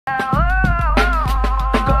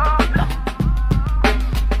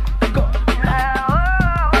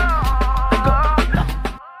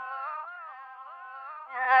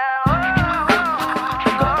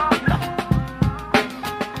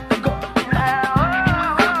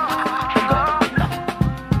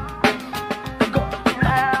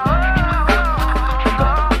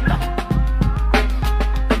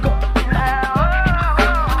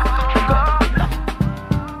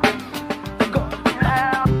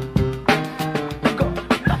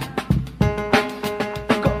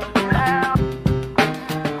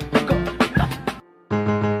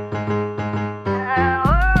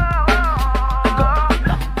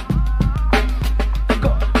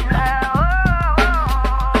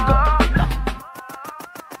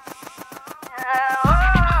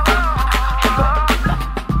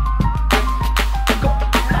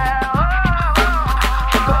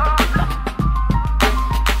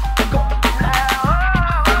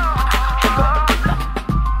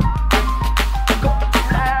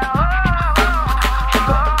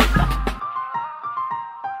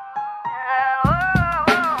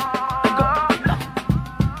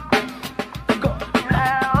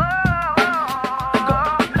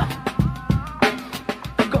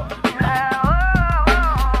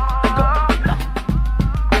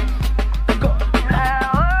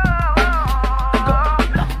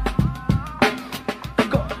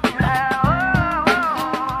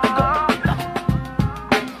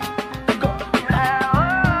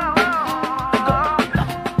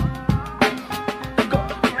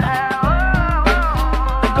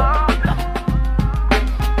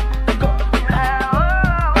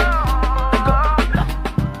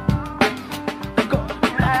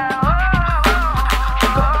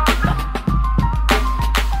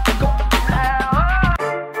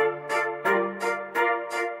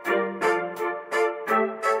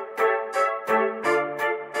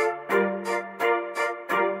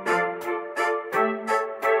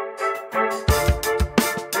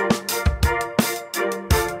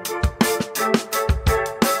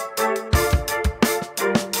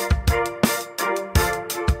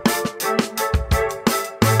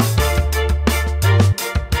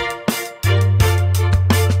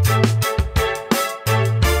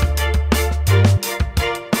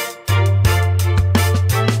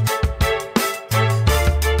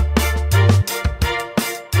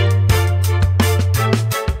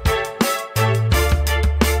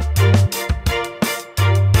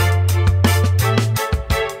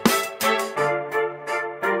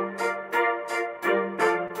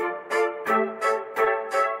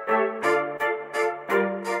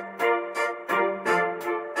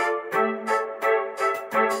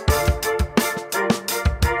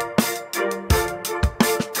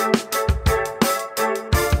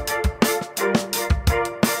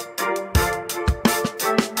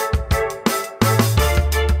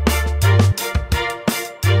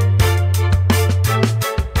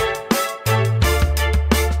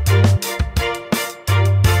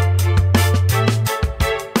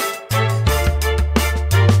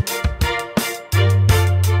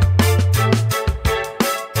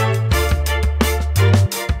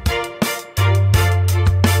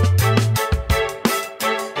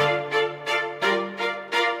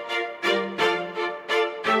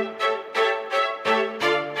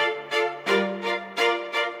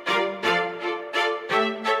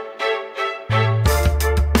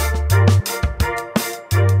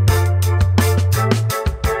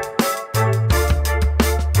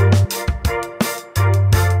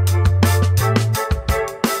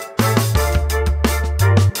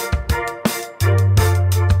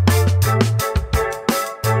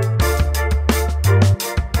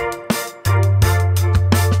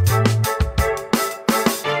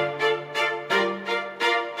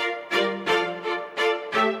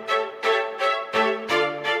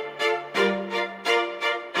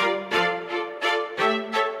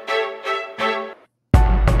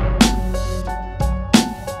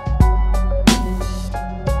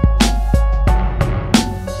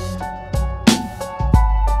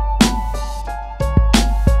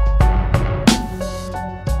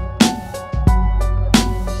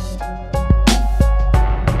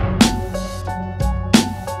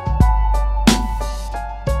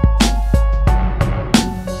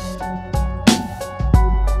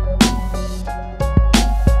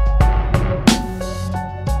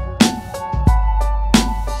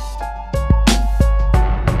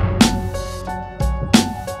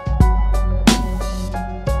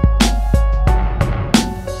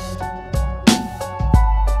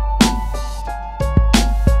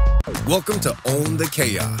Welcome to Own the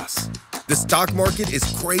Chaos. The stock market is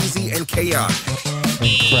crazy and chaotic.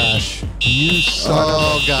 Crash. You son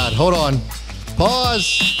of a... God. Hold on.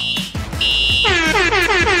 Pause.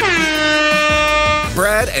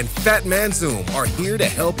 Brad and Fat Man Zoom are here to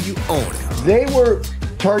help you own it. They were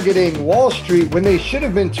targeting Wall Street when they should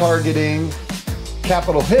have been targeting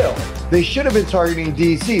Capitol Hill. They should have been targeting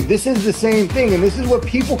DC. This is the same thing, and this is what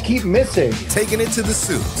people keep missing. Taking it to the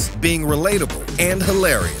suits, being relatable and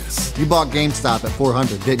hilarious. You bought GameStop at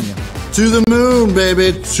 400, didn't you? To the moon,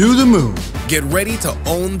 baby, to the moon. Get ready to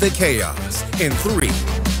own the chaos in 3,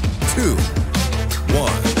 2,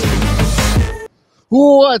 1.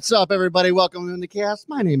 What's up, everybody? Welcome to the Chaos.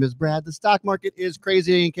 My name is Brad. The stock market is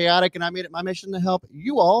crazy and chaotic, and I made it my mission to help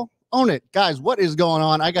you all own it. Guys, what is going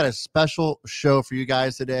on? I got a special show for you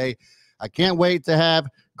guys today. I can't wait to have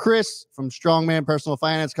Chris from Strongman Personal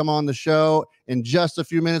Finance come on the show in just a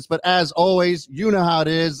few minutes. But as always, you know how it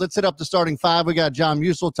is. Let's hit up the starting five. We got John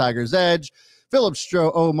Musil, Tiger's Edge, Philip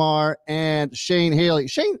Stroh Omar, and Shane Haley.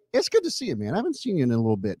 Shane, it's good to see you, man. I haven't seen you in a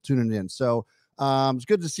little bit tuning in. So it's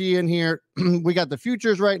good to see you in here. We got the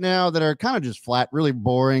futures right now that are kind of just flat, really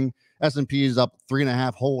boring. S&P is up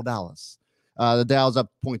 3.5 whole dollars. The Dow's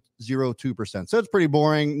up 0.02%. So it's pretty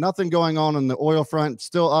boring. Nothing going on the oil front.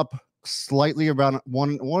 Still up slightly, around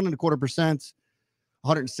 1.25%,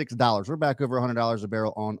 $106. We're back over $100 a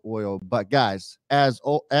barrel on oil. But guys, as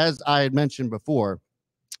I had mentioned before,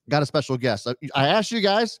 got a special guest. I asked you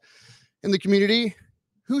guys in the community,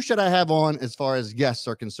 who should I have on as far as guests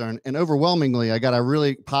are concerned? And overwhelmingly, I got a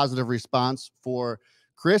really positive response for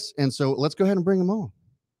Chris. And so let's go ahead and bring him on.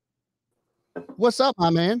 What's up, my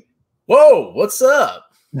man? Whoa, what's up?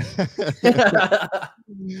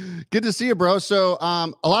 Good to see you, bro. So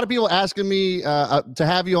a lot of people asking me to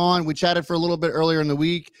have you on. We chatted for a little bit earlier in the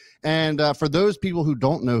week. And for those people who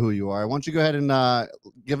don't know who you are, I want you to go ahead and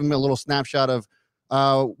give them a little snapshot of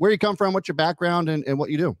where you come from, what's your background, and what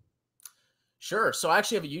you do. Sure. So I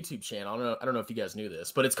actually have a YouTube channel. I don't know if you guys knew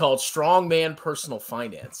this, but it's called Strongman Personal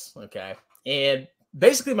Finance. Okay. And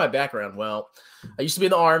basically my background, well, I used to be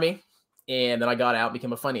in the Army, and then I got out,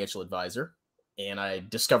 became a financial advisor. And I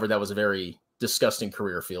discovered that was a very disgusting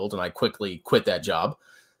career field, and I quickly quit that job.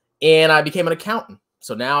 And I became an accountant.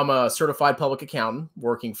 So now I'm a certified public accountant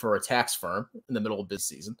working for a tax firm in the middle of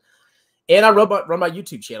busy season. And I run my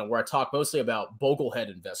YouTube channel where I talk mostly about Boglehead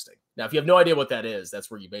investing. Now, if you have no idea what that is, that's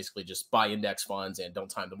where you basically just buy index funds and don't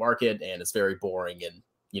time the market, and it's very boring and,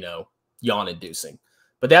 yawn-inducing.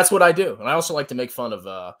 But that's what I do. And I also like to make fun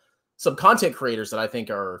of some content creators that I think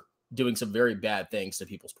are doing some very bad things to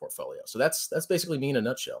people's portfolio. So that's basically me in a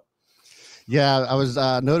nutshell. Yeah, I was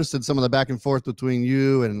noticing some of the back and forth between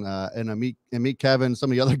you and Meet Kevin, some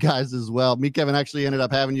of the other guys as well. Meet Kevin actually ended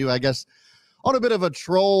up having you, I guess, on a bit of a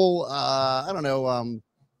troll,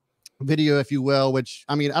 video, if you will, which,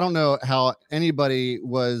 I mean, I don't know how anybody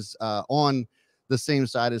was on the same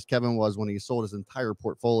side as Kevin was when he sold his entire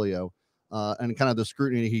portfolio. And kind of the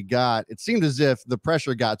scrutiny he got, it seemed as if the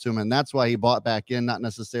pressure got to him, and that's why he bought back in, not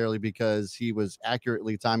necessarily because he was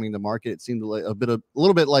accurately timing the market. It seemed like a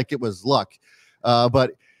little bit like it was luck,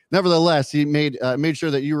 but nevertheless, he made sure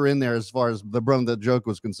that you were in there as far as the brunt of the joke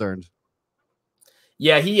was concerned.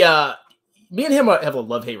 Yeah, me and him have a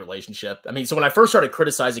love-hate relationship. I mean, so when I first started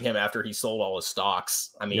criticizing him after he sold all his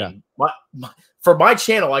stocks, I mean, for my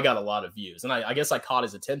channel, I got a lot of views, and I guess I caught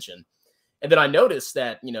his attention. And then I noticed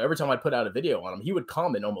that, every time I put out a video on him, he would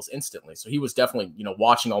comment almost instantly. So he was definitely,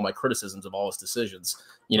 watching all my criticisms of all his decisions,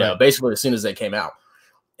 basically as soon as they came out.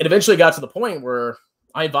 It eventually got to the point where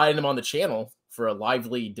I invited him on the channel for a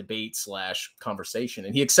lively debate / conversation,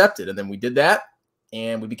 and he accepted. And then we did that,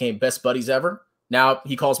 and we became best buddies ever. Now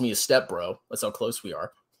he calls me a step bro. That's how close we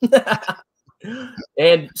are.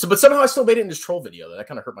 And so, but somehow I still made it in this troll video. That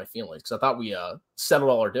kind of hurt my feelings because I thought we settled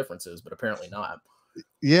all our differences, but apparently not.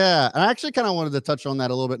 Yeah, I actually kind of wanted to touch on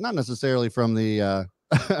that a little bit, not necessarily from the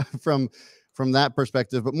from that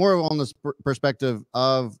perspective, but more on this perspective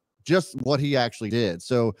of just what he actually did.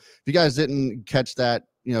 So if you guys didn't catch that,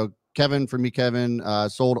 Kevin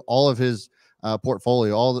sold all of his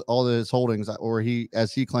portfolio, all of his holdings, or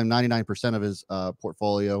as he claimed, 99% of his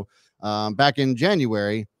portfolio back in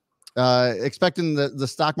January, expecting the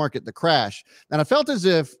stock market to crash. And I felt as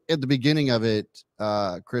if at the beginning of it,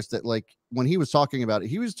 Chris, that like when he was talking about it,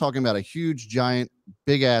 he was talking about a huge, giant,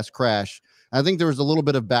 big ass crash. I think there was a little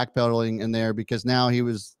bit of backpedaling in there because now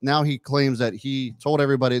he claims that he told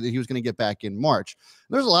everybody that he was going to get back in March.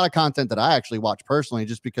 There's a lot of content that I actually watched personally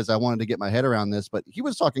just because I wanted to get my head around this, but he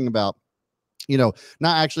was talking about not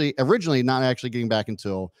actually originally not actually getting back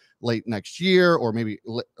until late next year or maybe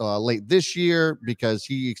late this year, because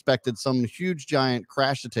he expected some huge giant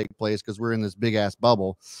crash to take place because we're in this big ass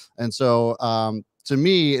bubble. And so to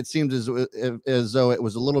me, it seemed as though it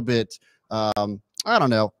was a little bit, I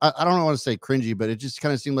don't know. I don't want to say cringy, but it just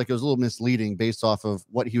kind of seemed like it was a little misleading based off of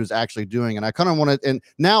what he was actually doing. And I kind of wanted, and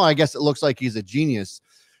now I guess it looks like he's a genius,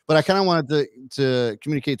 but I kind of wanted to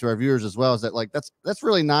communicate to our viewers as well, is that like that's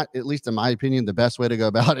really not, at least in my opinion, the best way to go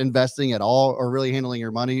about investing at all, or really handling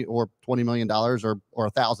your money, or $20 million or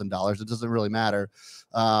 $1,000. It doesn't really matter.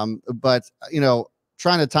 But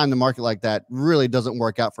trying to time the market like that really doesn't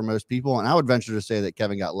work out for most people. And I would venture to say that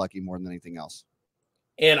Kevin got lucky more than anything else.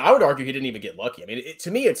 And I would argue he didn't even get lucky. I mean,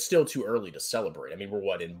 to me, it's still too early to celebrate. I mean, we're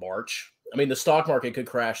in March? I mean, the stock market could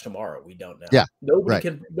crash tomorrow. We don't know. Yeah,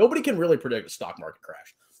 nobody can really predict a stock market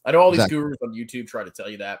crash. I know all these gurus on YouTube try to tell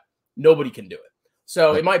you that. Nobody can do it.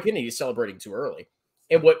 So in my opinion, he's celebrating too early.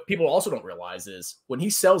 And what people also don't realize is when he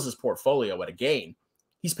sells his portfolio at a gain,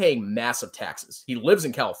 he's paying massive taxes. He lives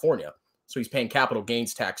in California, so he's paying capital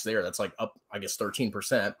gains tax there. That's like up, I guess,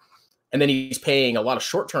 13%. And then he's paying a lot of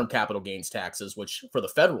short-term capital gains taxes, which for the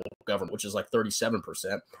federal government, which is like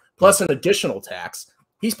 37%, plus an additional tax.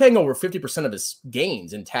 He's paying over 50% of his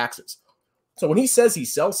gains in taxes. So when he says he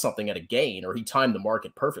sells something at a gain, or he timed the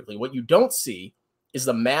market perfectly, what you don't see is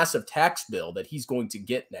the massive tax bill that he's going to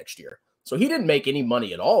get next year. So he didn't make any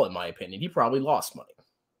money at all, in my opinion. He probably lost money.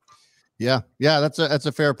 Yeah, that's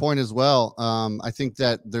a fair point as well. I think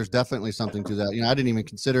that there's definitely something to that. I didn't even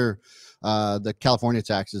consider the California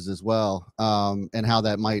taxes as well, and how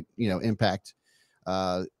that might impact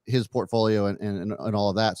his portfolio and all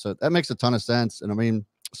of that. So that makes a ton of sense. And I mean,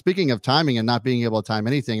 speaking of timing and not being able to time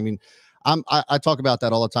anything, I mean, I talk about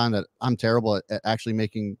that all the time, that I'm terrible at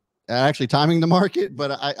actually timing the market,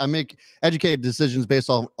 but I make educated decisions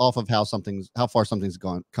based off of how far something's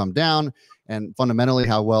come down, and fundamentally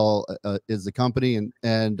how well is the company,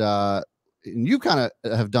 and you kind of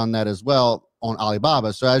have done that as well on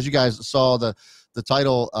Alibaba. So as you guys saw the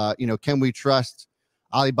title, can we trust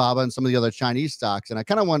Alibaba and some of the other Chinese stocks? And I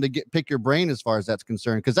kind of wanted to pick your brain as far as that's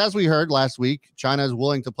concerned, because as we heard last week, China is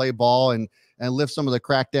willing to play ball and lift some of the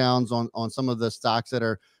crackdowns on some of the stocks that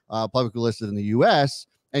are publicly listed in the U.S.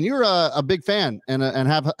 And you're a big fan and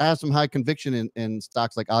have some high conviction in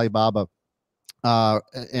stocks like Alibaba.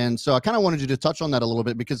 And so I kind of wanted you to touch on that a little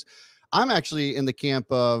bit, because I'm actually in the camp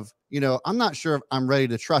of, I'm not sure if I'm ready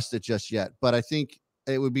to trust it just yet, but I think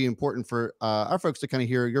it would be important for our folks to kind of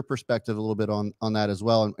hear your perspective a little bit on that as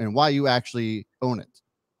well, and why you actually own it.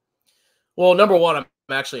 Well, number one, I'm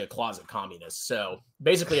actually a closet communist. So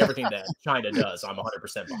basically everything that China does, I'm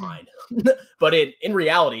 100% behind. But in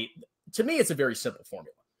reality, to me, it's a very simple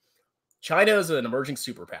formula. China is an emerging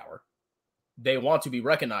superpower. They want to be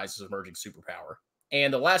recognized as an emerging superpower.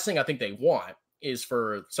 And the last thing I think they want is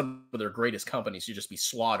for some of their greatest companies to just be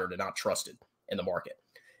slaughtered and not trusted in the market.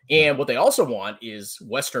 And what they also want is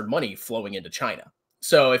Western money flowing into China.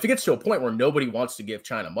 So if it gets to a point where nobody wants to give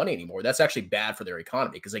China money anymore, that's actually bad for their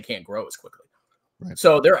economy, because they can't grow as quickly. Right.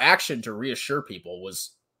 So their action to reassure people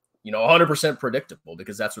was, 100% predictable,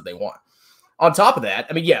 because that's what they want. On top of that,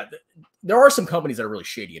 I mean, yeah, there are some companies that are really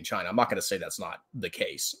shady in China. I'm not going to say that's not the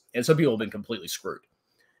case. And some people have been completely screwed.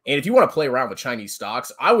 And if you want to play around with Chinese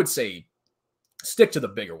stocks, I would say stick to the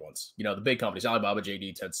bigger ones. The big companies, Alibaba,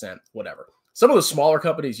 JD, Tencent, whatever. Some of the smaller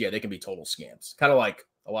companies, yeah, they can be total scams, kind of like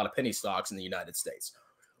a lot of penny stocks in the United States.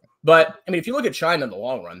 But, I mean, if you look at China in the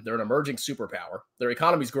long run, they're an emerging superpower. Their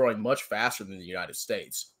economy is growing much faster than the United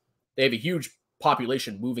States. They have a huge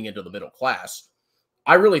population moving into the middle class.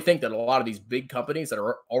 I really think that a lot of these big companies that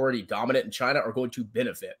are already dominant in China are going to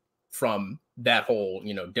benefit from that whole,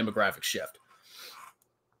 demographic shift.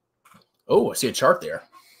 Oh, I see a chart there.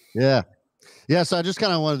 Yeah. Yeah. So I just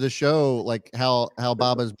kind of wanted to show like how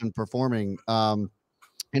Baba's been performing.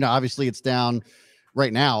 Obviously it's down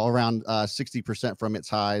right now around 60% from its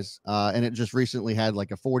highs. And it just recently had like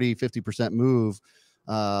a 50% move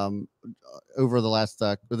over the last,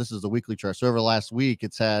 this is the weekly chart. So over the last week,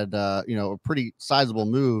 it's had, a pretty sizable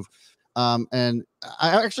move. And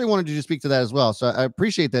I actually wanted you to speak to that as well. So I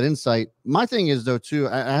appreciate that insight. My thing is though, too,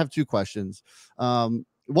 I have two questions.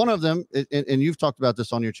 One of them, and you've talked about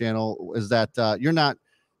this on your channel, is that you're not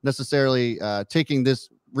necessarily taking this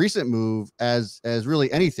recent move as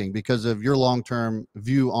really anything because of your long-term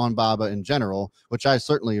view on Baba in general, which I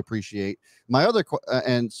certainly appreciate. My other,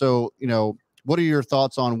 and so, what are your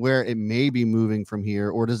thoughts on where it may be moving from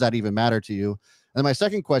here, or does that even matter to you? And my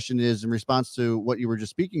second question is in response to what you were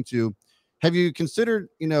just speaking to. Have you considered,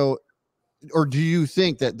 or do you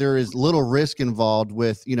think that there is little risk involved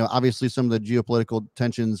with, obviously some of the geopolitical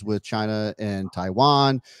tensions with China and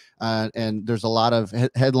Taiwan, and there's a lot of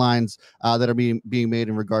headlines that are being made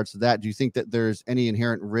in regards to that. Do you think that there's any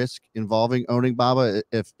inherent risk involving owning Baba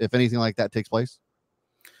if anything like that takes place?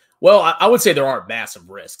 Well, I would say there are massive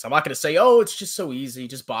risks. I'm not going to say, oh, it's just so easy,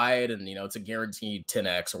 just buy it and, it's a guaranteed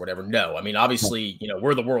 10x or whatever. No, I mean, obviously,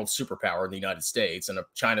 we're the world superpower in the United States, and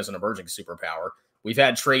China's an emerging superpower. We've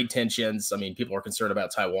had trade tensions. I mean, people are concerned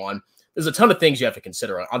about Taiwan. There's a ton of things you have to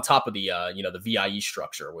consider on top of the, the VIE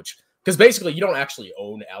structure, because basically you don't actually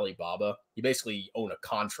own Alibaba. You basically own a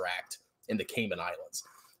contract in the Cayman Islands.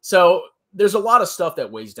 So there's a lot of stuff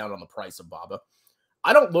that weighs down on the price of Baba.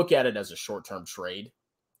 I don't look at it as a short-term trade.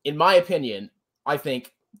 In my opinion, I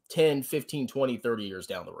think 10, 15, 20, 30 years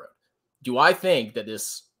down the road. Do I think that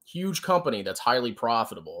this huge company that's highly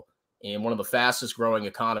profitable and one of the fastest growing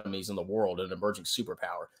economies in the world, an emerging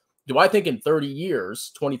superpower, do I think in 30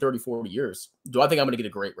 years, 20, 30, 40 years, do I think I'm going to get a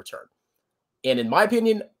great return? And in my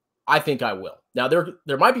opinion, I think I will. Now,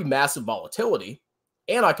 there might be massive volatility,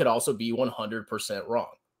 and I could also be 100%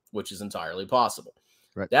 wrong, which is entirely possible.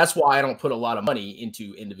 Right. That's why I don't put a lot of money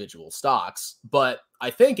into individual stocks. But I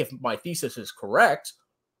think if my thesis is correct,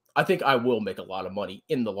 I think I will make a lot of money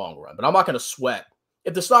in the long run. But I'm not going to sweat.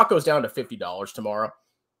 If the stock goes down to $50 tomorrow,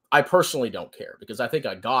 I personally don't care, because I think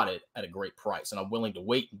I got it at a great price, and I'm willing to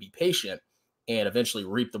wait and be patient and eventually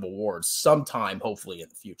reap the rewards sometime, hopefully in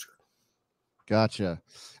the future. Gotcha.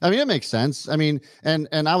 I mean, it makes sense. I mean, and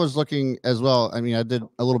I was looking as well. I mean, I did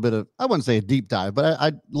a little bit of, I wouldn't say a deep dive, but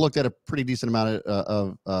I looked at a pretty decent amount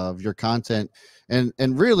of your content, and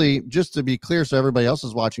really, just to be clear, so everybody else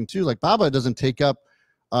is watching too, like Baba doesn't take up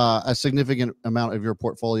a significant amount of your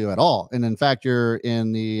portfolio at all. And in fact, you're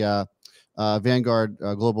in the Vanguard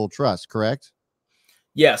Global Trust, correct?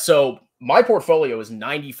 Yeah. So my portfolio is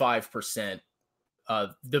 95%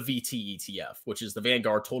 the VT ETF, which is the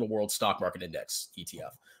Vanguard Total World Stock Market Index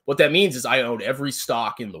ETF. What that means is I own every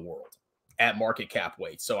stock in the world at market cap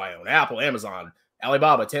weight. So I own Apple, Amazon,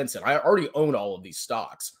 Alibaba, Tencent. I already own all of these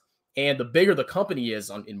stocks. And the bigger the company is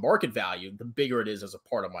in market value, the bigger it is as a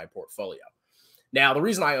part of my portfolio. Now, the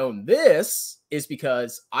reason I own this is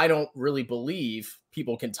because I don't really believe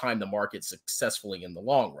people can time the market successfully in the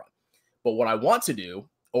long run. But what I want to do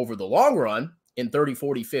over the long run, in 30,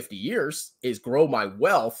 40, 50 years, is grow my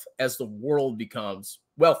wealth as the world becomes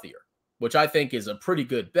wealthier, which I think is a pretty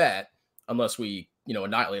good bet unless we,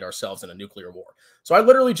 annihilate ourselves in a nuclear war. So I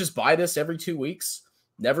literally just buy this every 2 weeks,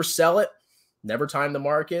 never sell it, never time the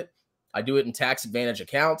market. I do it in tax advantage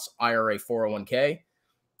accounts, IRA, 401k,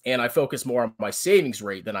 and I focus more on my savings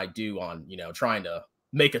rate than I do on, trying to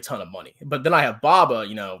make a ton of money. But then I have Baba,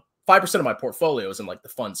 5% of my portfolio is in like the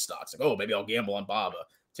fun stocks. Like, oh, maybe I'll gamble on Baba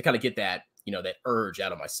to kind of get that, that urge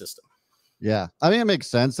out of my system. Yeah. I mean, it makes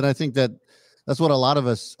sense. And I think that that's what a lot of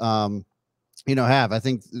us, have. I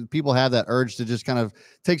think people have that urge to just kind of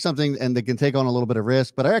take something and they can take on a little bit of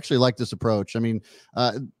risk. But I actually like this approach. I mean,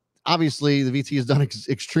 obviously the VT has done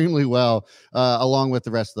extremely well along with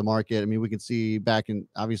the rest of the market. I mean, we can see back in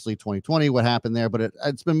obviously 2020 what happened there, but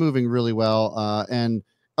it's been moving really well. And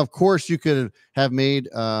of course, you could have made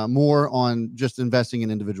more on just investing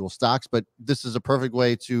in individual stocks, but this is a perfect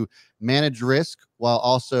way to manage risk while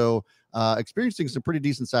also experiencing some pretty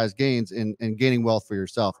decent sized gains and gaining wealth for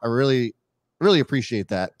yourself. I really appreciate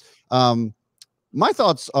that. My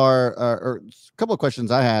thoughts are a couple of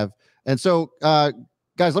questions I have. And so,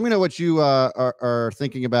 guys, let me know what you are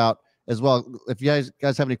thinking about as well. If you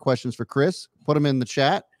guys have any questions for Chris, put them in the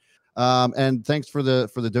chat. And thanks for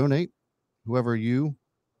the donate, whoever you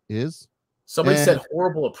is. Somebody said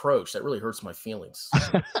horrible approach. That really hurts my feelings.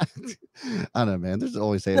 I don't know, man. There's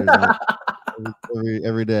always haters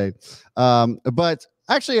every day. But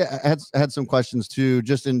actually, I had some questions too,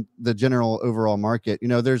 just in the general overall market.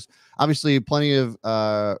 There's obviously plenty of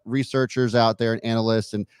researchers out there and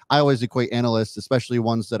analysts, and I always equate analysts, especially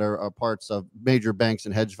ones that are parts of major banks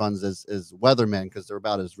and hedge funds, as weathermen, because they're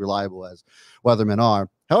about as reliable as weathermen are.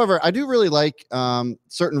 However, I do really like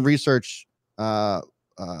certain research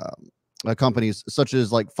companies such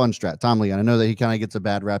as like Fundstrat, Tom Lee. And I know that he kind of gets a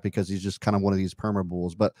bad rap because he's just kind of one of these perma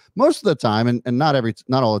bulls, but most of the time, and not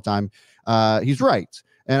all the time, he's right.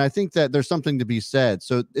 And I think that there's something to be said.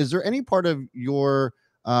 So is there any part of your,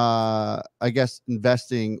 I guess,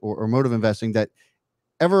 investing or mode of investing that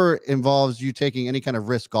ever involves you taking any kind of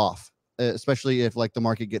risk off, especially if like the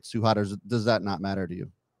market gets too hot, or does that not matter to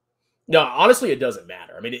you? No, honestly, it doesn't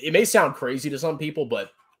matter. I mean, it may sound crazy to some people,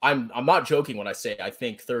 but I'm not joking when I say I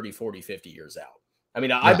think 30, 40, 50 years out. I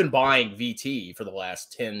mean, I've been buying VT for the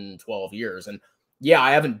last 10, 12 years. And yeah,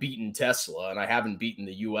 I haven't beaten Tesla and I haven't beaten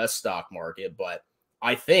the US stock market, but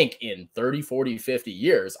I think in 30, 40, 50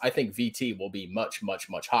 years, I think VT will be much, much,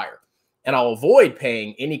 much higher. And I'll avoid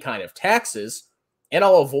paying any kind of taxes, and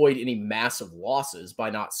I'll avoid any massive losses by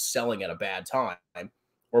not selling at a bad time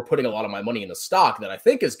or putting a lot of my money in the stock that I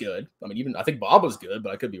think is good. I mean, even I think Bob was good,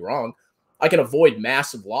 but I could be wrong. I can avoid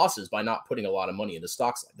massive losses by not putting a lot of money into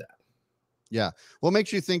stocks like that. Yeah. What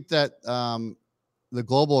makes you think that the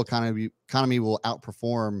global economy will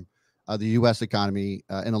outperform the U.S. economy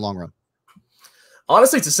in the long run?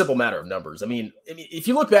 Honestly, it's a simple matter of numbers. I mean, if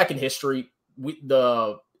you look back in history,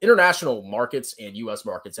 the international markets and U.S.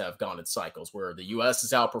 markets have gone in cycles where the U.S.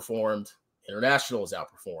 is outperformed, international is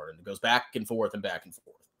outperformed, and it goes back and forth and back and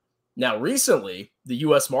forth. Now, recently, the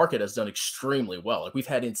U.S. market has done extremely well. Like, we've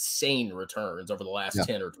had insane returns over the last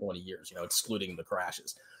 10 or 20 years, excluding the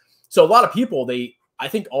crashes. So a lot of people, I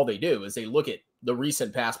think all they do is they look at the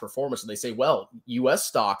recent past performance and they say, well, U.S.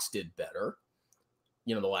 stocks did better,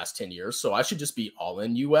 the last 10 years. So I should just be all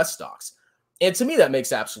in U.S. stocks. And to me, that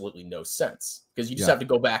makes absolutely no sense because you just have to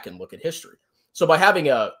go back and look at history. So by having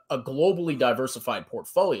a globally diversified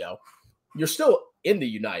portfolio, you're still in the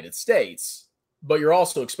United States, but you're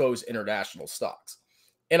also exposed to international stocks.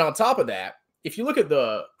 And on top of that, if you look at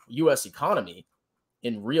the U.S. economy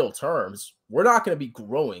in real terms, we're not going to be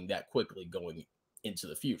growing that quickly going into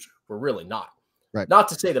the future. We're really not. Right. Not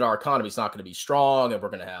to say that our economy is not going to be strong and we're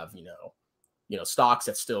going to have, stocks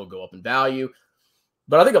that still go up in value.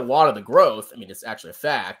 But I think a lot of the growth, I mean, it's actually a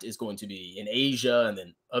fact, is going to be in Asia and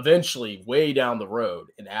then eventually way down the road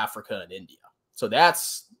in Africa and India. So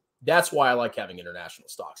that's why I like having international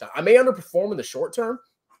stocks. I may underperform in the short term,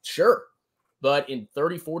 sure. But in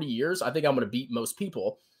 30, 40 years, I think I'm going to beat most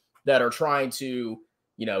people that are trying to,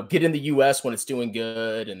 get in the U.S. when it's doing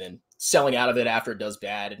good and then selling out of it after it does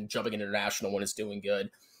bad and jumping international when it's doing good.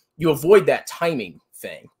 You avoid that timing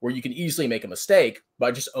thing where you can easily make a mistake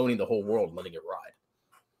by just owning the whole world and letting it ride.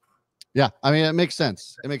 Yeah. I mean, it makes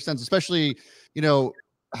sense. It makes sense, especially, I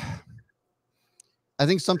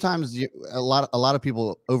think sometimes a lot of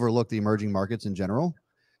people overlook the emerging markets in general.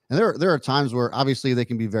 And there are times where obviously they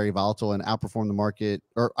can be very volatile and outperform the market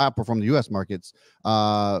or outperform the U.S. markets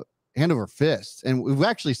hand over fist. And we've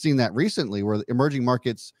actually seen that recently where the emerging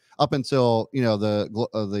markets up until,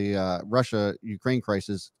 the Russia-Ukraine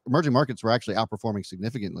crisis, emerging markets were actually outperforming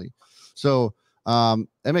significantly. So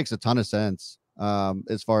it makes a ton of sense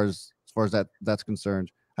as far as that's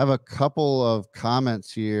concerned. I have a couple of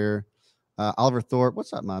comments here. Oliver Thorpe,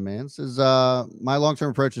 what's up, my man? Says, my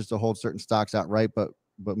long-term approach is to hold certain stocks outright, but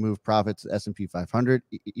move profits to S&P 500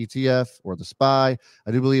 ETF or the SPY.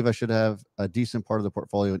 I do believe I should have a decent part of the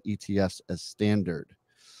portfolio in ETFs as standard.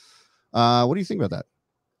 What do you think about that?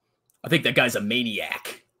 I think that guy's a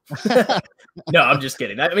maniac. No, I'm just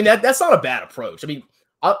kidding. I mean, that's not a bad approach. I mean,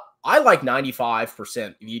 I like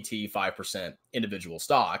 95% VT, 5% individual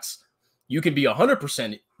stocks. You can be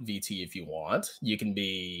 100% VT if you want. You can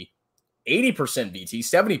be 80% VT,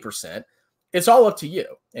 70%. It's all up to you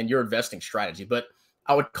and your investing strategy. But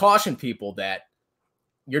I would caution people that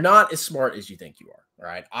you're not as smart as you think you are.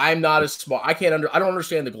 All right. I'm not as smart. I don't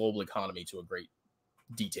understand the global economy to a great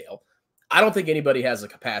detail. I don't think anybody has the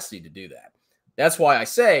capacity to do that. That's why I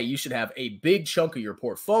say you should have a big chunk of your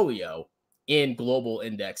portfolio in global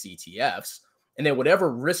index ETFs. And then whatever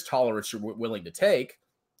risk tolerance you're willing to take,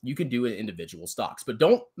 you can do in individual stocks. But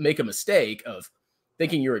don't make a mistake of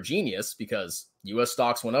thinking you're a genius because U.S.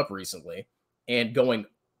 stocks went up recently and going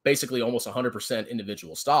basically almost 100%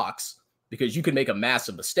 individual stocks, because you can make a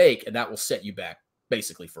massive mistake and that will set you back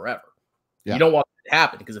basically forever. Yeah. You don't want that to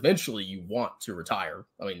happen because eventually you want to retire.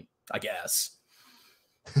 I mean, I guess.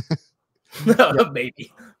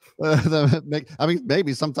 Maybe.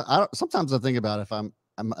 Maybe sometimes I think about if I'm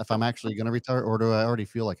actually going to retire, or do I already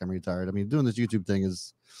feel like I'm retired? I mean, doing this YouTube thing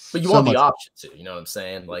is. But you want the option to, you know what I'm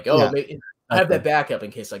saying? Like, maybe I have that backup in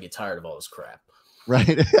case I get tired of all this crap. Right.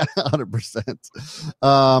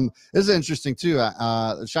 100%. This is interesting too.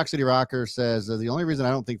 Shock City Rocker says the only reason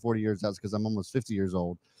I don't think 40 years out is because I'm almost 50 years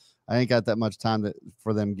old. I ain't got that much time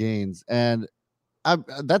for them gains. And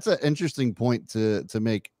that's an interesting point to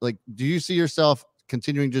make. Like, do you see yourself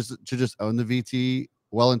continuing to just own the VT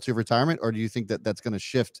well into retirement, or do you think that that's going to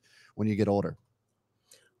shift when you get older?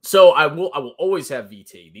 So I will always have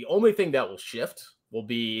VT. The only thing that will shift will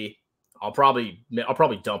be I'll probably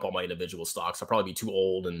dump all my individual stocks. I'll probably be too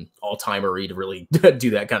old and all-timer-y to really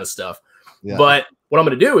do that kind of stuff. Yeah. But what I'm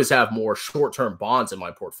going to do is have more short-term bonds in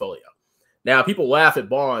my portfolio. Now, people laugh at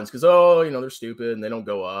bonds because, they're stupid and they don't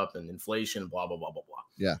go up and inflation, blah, blah, blah, blah, blah.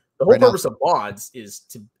 Yeah. The whole purpose of bonds is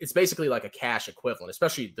it's basically like a cash equivalent,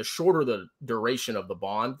 especially the shorter the duration of the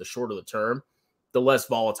bond, the shorter the term, the less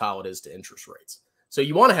volatile it is to interest rates. So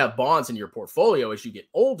you want to have bonds in your portfolio as you get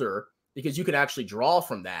older, because you can actually draw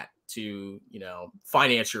from that to,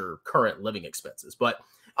 finance your current living expenses. But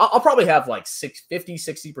I'll probably have like 60%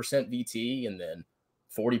 VT and then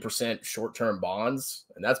 40% short-term bonds.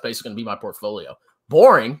 And that's basically going to be my portfolio.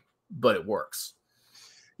 Boring, but it works.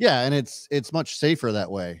 Yeah. And it's much safer that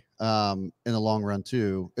way in the long run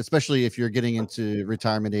too, especially if you're getting into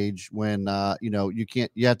retirement age when,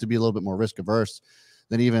 you have to be a little bit more risk averse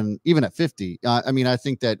than even at 50. I mean, I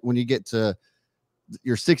think that when you get to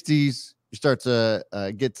your 60s, you start to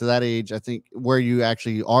get to that age, I think, where you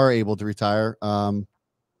actually are able to retire.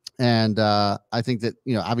 And I think that,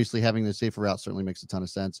 obviously having the safer route certainly makes a ton of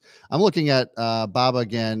sense. I'm looking at Baba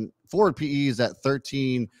again. Forward PE is at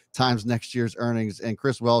 13 times next year's earnings. And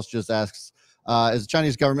Chris Wells just asks, is the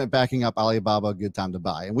Chinese government backing up Alibaba a good time to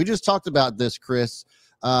buy? And we just talked about this, Chris.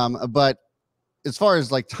 But as far as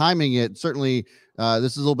like timing it, certainly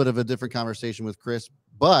this is a little bit of a different conversation with Chris.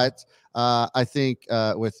 But I think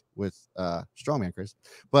with Strongman Chris,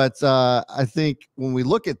 but I think when we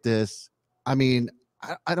look at this, I mean,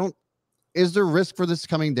 I don't. Is there risk for this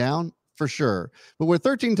coming down? For sure, but with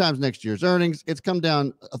 13 times next year's earnings, it's come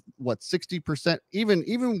down 60%.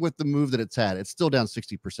 Even with the move that it's had, it's still down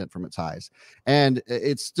 60% from its highs, and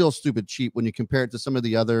it's still stupid cheap when you compare it to some of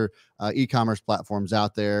the other e-commerce platforms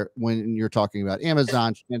out there. When you're talking about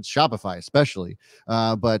Amazon and Shopify, especially,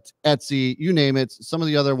 but Etsy, you name it, some of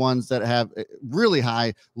the other ones that have really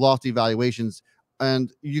high, lofty valuations.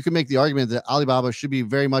 And you can make the argument that Alibaba should be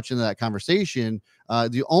very much in that conversation.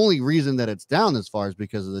 The only reason that it's down this far is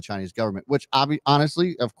because of the Chinese government, which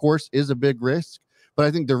honestly, of course, is a big risk. But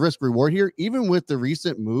I think the risk reward here, even with the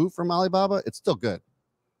recent move from Alibaba, it's still good.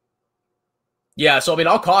 Yeah. So, I mean,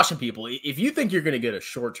 I'll caution people. If you think you're going to get a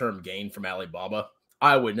short-term gain from Alibaba,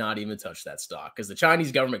 I would not even touch that stock, because the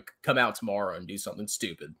Chinese government could come out tomorrow and do something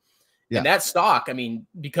stupid. Yeah. And that stock, I mean,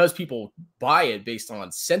 because people buy it based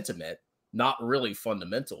on sentiment, not really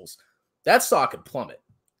fundamentals, that stock could plummet.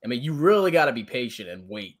 I mean, you really got to be patient and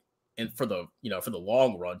wait, and for the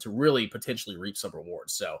long run to really potentially reap some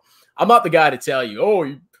rewards. So I'm not the guy to tell you, oh,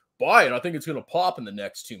 you buy it, I think it's going to pop in the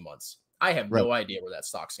next 2 months. I have no idea where that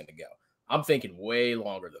stock's going to go. I'm thinking way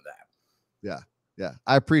longer than that. Yeah. Yeah.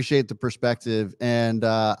 I appreciate the perspective, and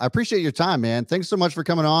I appreciate your time, man. Thanks so much for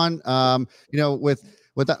coming on. With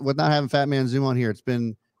not having Fat Man Zoom on here, it's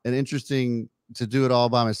been an interesting to do it all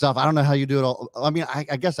by myself. I don't know how you do it all. I mean,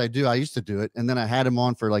 I guess I do. I used to do it, and then I had him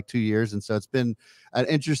on for like 2 years. And so it's been an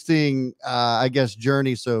interesting, I guess,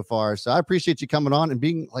 journey so far. So I appreciate you coming on and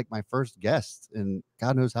being like my first guest in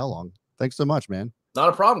God knows how long. Thanks so much, man. Not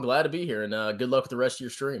a problem. Glad to be here, and good luck with the rest of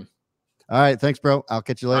your stream. All right. Thanks, bro. I'll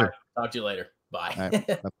catch you later. Right, talk to you later. Bye. Right.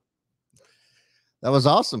 That was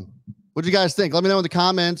awesome. What do you guys think? Let me know in the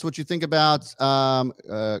comments what you think about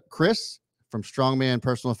Chris from Strongman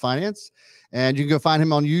Personal Finance. And you can go find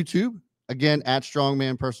him on YouTube, again, at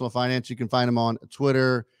Strongman Personal Finance. You can find him on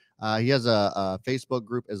Twitter. He has a Facebook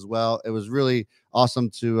group as well. It was really awesome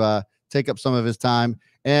to take up some of his time.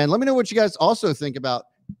 And let me know what you guys also think about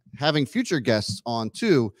having future guests on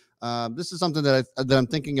too. This is something that I'm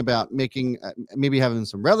thinking about making, maybe having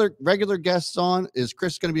some regular guests on. Is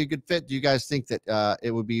Chris going to be a good fit? Do you guys think that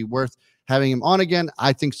it would be worth having him on again?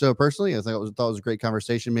 I think so personally. I thought it was a great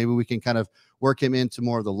conversation. Maybe we can kind of work him into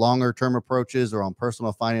more of the longer term approaches or on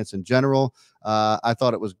personal finance in general. I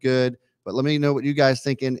thought it was good, but let me know what you guys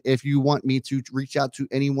think. And if you want me to reach out to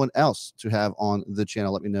anyone else to have on the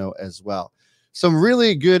channel, let me know as well. Some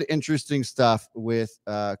really good, interesting stuff with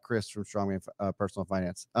Chris from Strongman Personal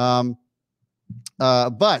Finance.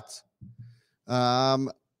 But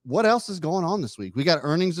what else is going on this week? We got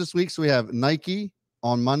earnings this week. So we have Nike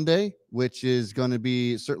on Monday, which is going to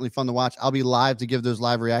be certainly fun to watch. I'll be live to give those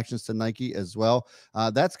live reactions to Nike as well.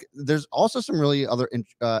 There's also some really other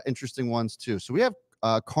interesting ones too. So we have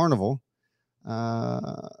Carnival.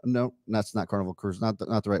 No, that's not Carnival Cruise. Not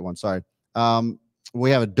the right one. Sorry. We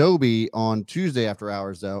have Adobe on Tuesday after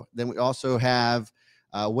hours, though. Then we also have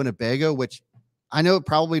Winnebago, which I know it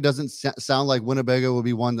probably doesn't sound like Winnebago would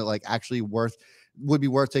be one that like actually would be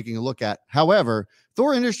worth taking a look at. However,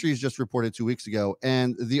 Thor Industries just reported 2 weeks ago,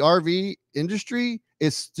 and the RV industry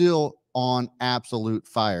is still on absolute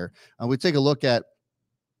fire. We take a look at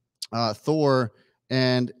Thor,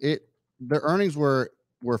 and the earnings were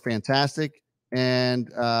fantastic, and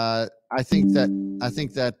I think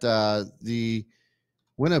that the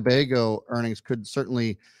Winnebago earnings could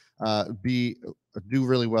certainly do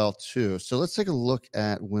really well too. So let's take a look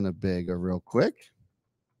at Winnebago real quick.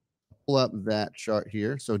 Pull up that chart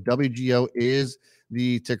here. So WGO is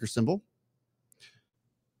the ticker symbol.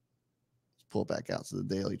 pull back out to the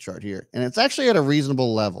daily chart here, and it's actually at a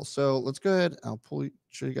reasonable level. So let's go ahead. I'll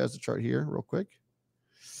show you guys the chart here real quick.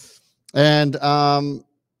 And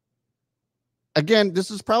again,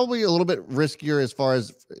 this is probably a little bit riskier as far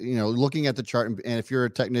as, looking at the chart. And if you're a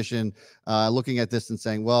technician looking at this and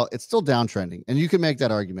saying, well, it's still downtrending, and you can make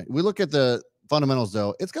that argument. We look at the fundamentals,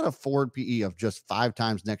 though. It's got a forward PE of just 5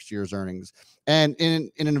 times next year's earnings. And in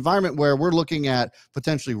an environment where we're looking at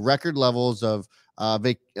potentially record levels of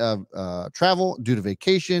travel due to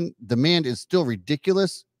vacation, demand is still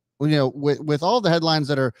ridiculous. With all the headlines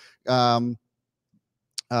that are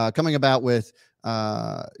coming about with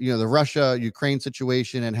the Russia-Ukraine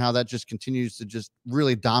situation and how that just continues to just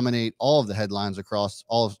really dominate all of the headlines across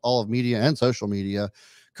all of media and social media.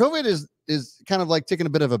 COVID is kind of like taking a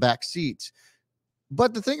bit of a back seat.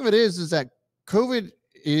 But the thing of it is that COVID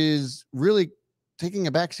is really taking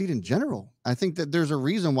a back seat in general. I think that there's a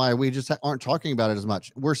reason why we just aren't talking about it as much.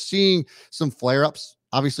 We're seeing some flare-ups.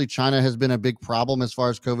 Obviously, China has been a big problem as far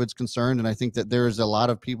as COVID's concerned, and I think that there's a lot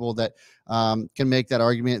of people that can make that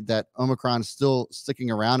argument that Omicron is still sticking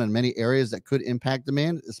around in many areas that could impact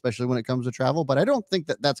demand, especially when it comes to travel. But I don't think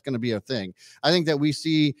that that's going to be a thing. I think that we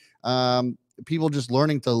see people just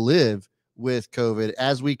learning to live with COVID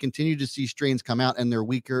as we continue to see strains come out, and they're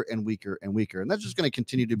weaker and weaker and weaker. And that's just going to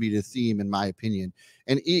continue to be the theme, in my opinion.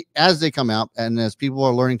 And as they come out, and as people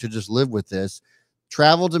are learning to just live with this,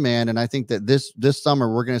 travel demand, and I think that this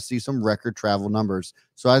summer we're going to see some record travel numbers.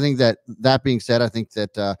 So I think that being said, I think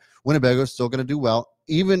that Winnebago is still going to do well,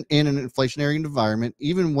 even in an inflationary environment,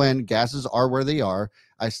 even when gases are where they are.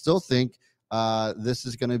 I still think this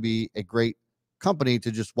is going to be a great company to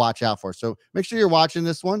just watch out for. So make sure you're watching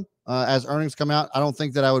this one as earnings come out. I don't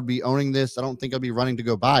think that I would be owning this. I don't think I'd be running to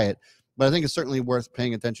go buy it, but I think it's certainly worth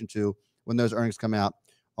paying attention to when those earnings come out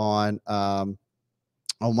on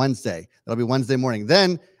Wednesday. That'll be Wednesday morning.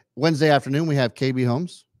 Then Wednesday afternoon, we have KB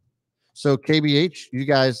Homes. So KBH, you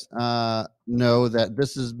guys know that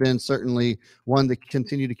this has been certainly one to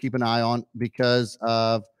continue to keep an eye on because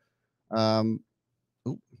of KBH.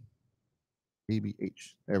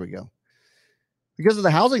 There we go. Because of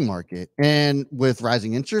the housing market, and with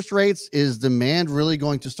rising interest rates, is demand really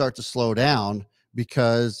going to start to slow down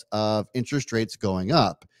because of interest rates going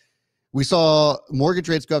up? We saw mortgage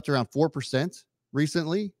rates go up to around 4%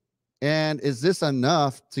 recently. And is this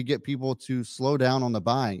enough to get people to slow down on the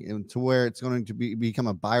buying and to where it's going to become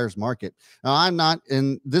a buyer's market? Now, I'm not,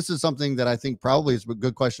 and this is something that I think probably is a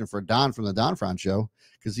good question for Don from the Don Fran Show,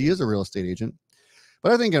 because he is a real estate agent.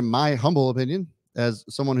 But I think, in my humble opinion, as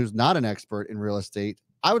someone who's not an expert in real estate,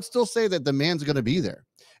 I would still say that demand's going to be there.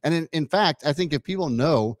 And in fact, I think if people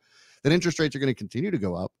know that interest rates are going to continue to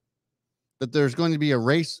go up, that there's going to be a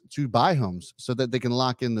race to buy homes so that they can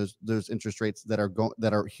lock in those interest rates that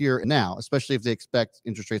are here and now, especially if they expect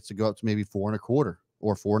interest rates to go up to maybe 4.25%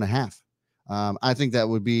 or 4.5%. I think that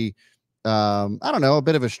would be, I don't know, a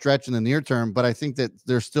bit of a stretch in the near term, but I think that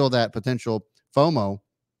there's still that potential FOMO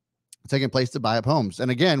taking place to buy up homes. And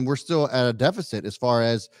again, we're still at a deficit as far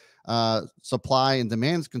as supply and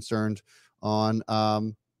demand is concerned on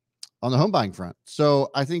the home buying front. So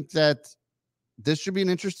I think that this should be an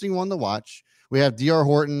interesting one to watch. We have DR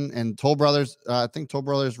Horton and Toll Brothers. I think Toll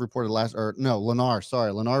Brothers reported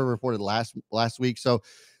Lennar reported last week. So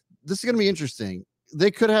this is going to be interesting. They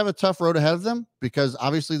could have a tough road ahead of them because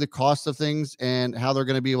obviously the cost of things and how they're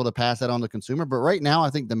going to be able to pass that on to the consumer. But right now, I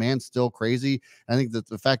think demand's still crazy. I think that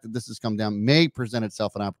the fact that this has come down may present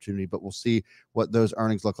itself an opportunity, but we'll see what those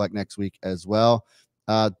earnings look like next week as well.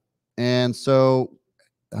 And so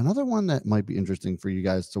another one that might be interesting for you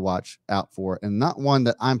guys to watch out for, and not one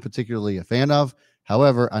that I'm particularly a fan of.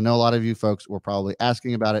 However, I know a lot of you folks were probably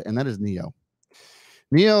asking about it, and that is NIO.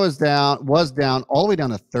 NIO was down all the way down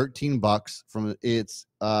to $13 from its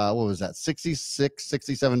what was that, $66,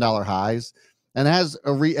 $67 highs, and has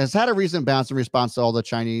had a recent bounce in response to all the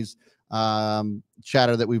Chinese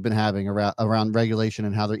chatter that we've been having around regulation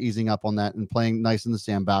and how they're easing up on that and playing nice in the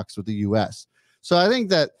sandbox with the U.S. So I think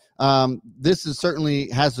that this certainly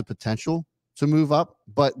has the potential to move up,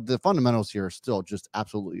 but the fundamentals here are still just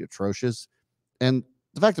absolutely atrocious. And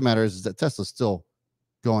the fact of the matter is that Tesla's still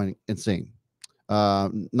going insane.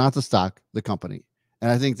 Not the stock, the company.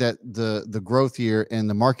 And I think that the growth here and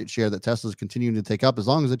the market share that Tesla's continuing to take up, as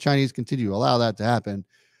long as the Chinese continue to allow that to happen,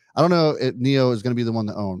 I don't know if NIO is going to be the one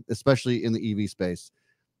to own, especially in the EV space.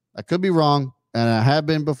 I could be wrong, and I have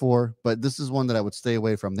been before, but this is one that I would stay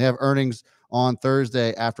away from. They have earnings on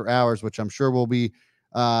Thursday after hours, which I'm sure will be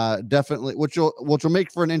definitely, which will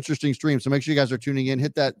make for an interesting stream. So make sure you guys are tuning in.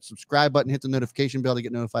 Hit that subscribe button, hit the notification bell to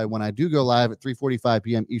get notified when I do go live at 3:45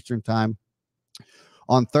 p.m. Eastern time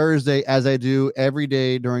on Thursday, as I do every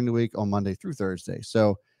day during the week on Monday through Thursday.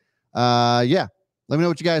 So, yeah, let me know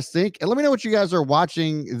what you guys think. And let me know what you guys are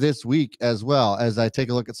watching this week as well as I take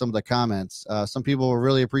a look at some of the comments. Some people were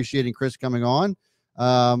really appreciating Chris coming on.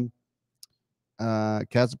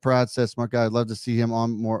 Kazaprat says, smart guy, I'd love to see him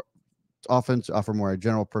on more often to offer more a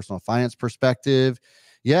general personal finance perspective.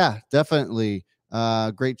 Yeah, definitely.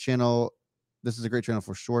 Great channel. This is a great channel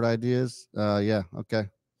for short ideas. Yeah, okay.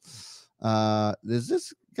 Is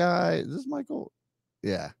this Michael?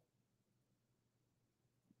 Yeah.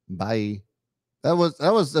 Bye. This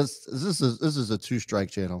is a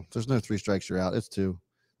 2-strike channel. There's no 3 strikes, you're out. It's 2.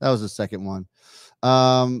 That was the second one.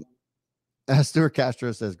 Stuart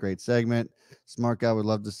Castro says, great segment. Smart guy would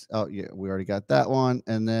love to. Oh, yeah, we already got that one.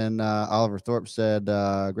 And then Oliver Thorpe said,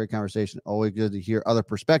 great conversation. Always good to hear other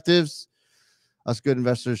perspectives. Us good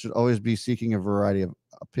investors should always be seeking a variety of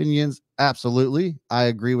opinions. Absolutely. I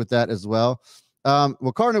agree with that as well.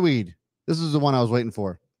 Wakarna Weed. This is the one I was waiting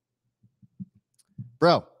for.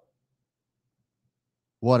 Bro,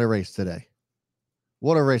 what a race today.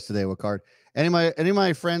 What a race today, Wakard. Any of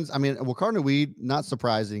my friends, I mean, Wakarna Weed, not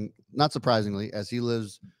surprisingly, as he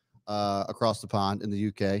lives across the pond in the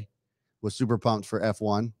UK, was super pumped for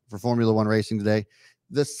F1, for Formula One racing today.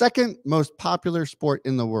 The second most popular sport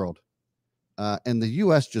in the world. And the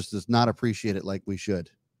U.S. just does not appreciate it like we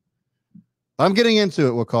should. But I'm getting into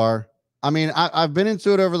it, Wakar. I mean, I've been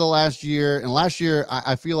into it over the last year, and last year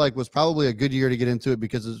I feel like was probably a good year to get into it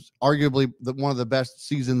because it's arguably one of the best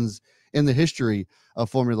seasons in the history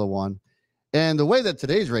of Formula One. And the way that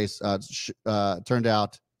today's race turned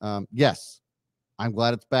out, yes, I'm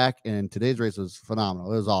glad it's back. And today's race was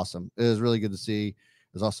phenomenal. It was awesome. It was really good to see. It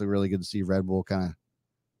was also really good to see Red Bull kind of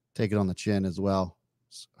take it on the chin as well.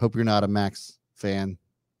 Hope you're not a Max fan.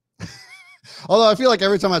 Although I feel like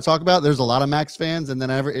every time I talk about it, there's a lot of Max fans. And then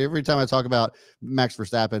every time I talk about Max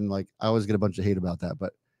Verstappen, like I always get a bunch of hate about that.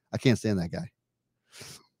 But I can't stand that guy.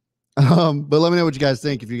 But let me know what you guys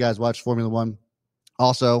think if you guys watch Formula One.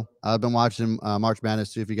 Also, I've been watching March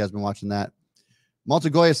Madness too, if you guys have been watching that.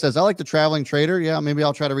 Maltagoya says, I like the Traveling Trader. Yeah, maybe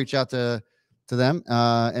I'll try to reach out to them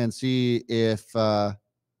and see if she'd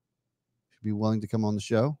be willing to come on the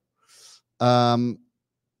show.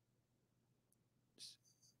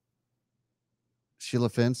 Sheila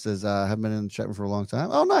Finn says, I haven't been in the chat room for a long time.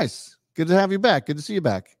 Oh, nice. Good to have you back. Good to see you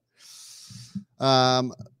back.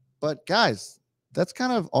 But guys, that's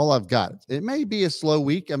kind of all I've got. It may be a slow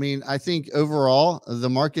week. I mean, I think overall the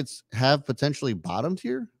markets have potentially bottomed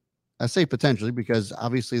here. I say potentially because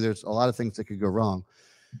obviously there's a lot of things that could go wrong.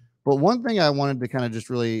 But one thing I wanted to kind of just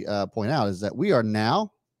really point out is that we are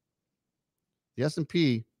now, the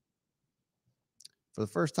S&P, for the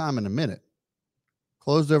first time in a minute,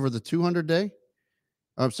 closed over the 200-day.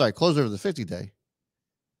 I'm sorry, closed over the 50-day.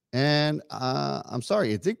 And I'm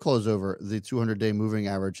sorry, it did close over the 200-day moving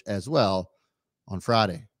average as well on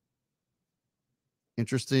Friday.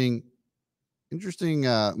 Interesting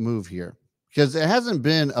move here because it hasn't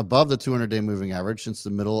been above the 200-day moving average since the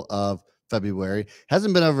middle of February.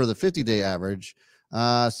 Hasn't been over the 50-day average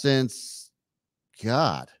since,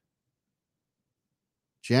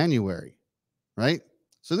 January, right?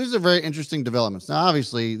 So these are very interesting developments. Now,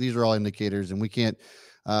 obviously, these are all indicators, and we can't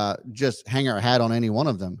just hang our hat on any one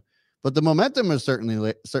of them. But the momentum is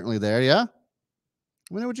certainly there. Yeah.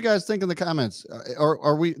 Let me know what you guys think in the comments.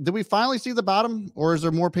 Did we finally see the bottom, or is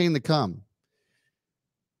there more pain to come?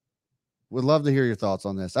 Would love to hear your thoughts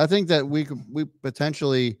on this. I think that we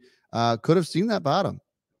potentially could have seen that bottom.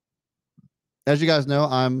 As you guys know,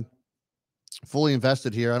 I'm fully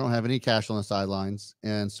invested here. I don't have any cash on the sidelines.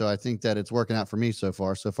 And so I think that it's working out for me so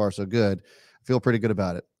far. So far, so good. I feel pretty good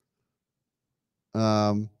about it.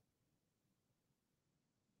 Oh,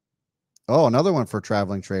 another one for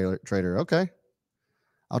Traveling Trader. Okay.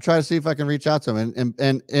 I'll try to see if I can reach out to him.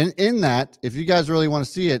 And in that, if you guys really want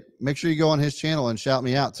to see it, make sure you go on his channel and shout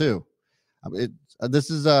me out too. It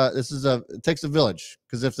takes a village,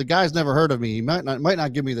 because if the guy's never heard of me, he might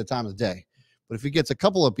not give me the time of the day. But if he gets a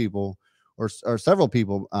couple of people or several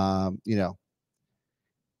people,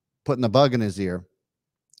 putting a bug in his ear,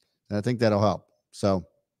 then I think that'll help. So,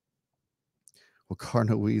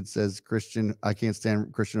 Carno Weed says, Christian, I can't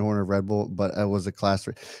stand Christian Horner of Red Bull, but it was a class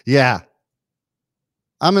 3. Yeah.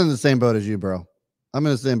 I'm in the same boat as you, bro. I'm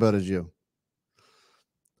in the same boat as you.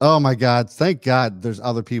 Oh my God. Thank God there's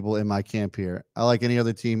other people in my camp here. I like any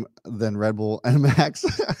other team than Red Bull and Max.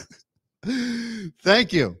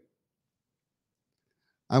 Thank you.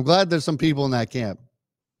 I'm glad there's some people in that camp.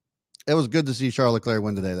 It was good to see Charles Leclerc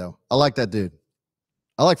win today, though. I like that dude.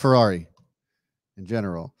 I like Ferrari in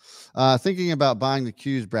general. Thinking about buying the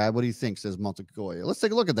Qs, Brad. What do you think? Says Montegoya. Let's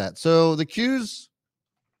take a look at that. So the Qs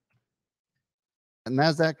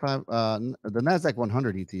NASDAQ the NASDAQ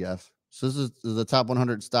 100 ETF. So this is the top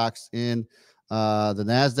 100 stocks in the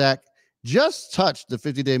NASDAQ. Just touched the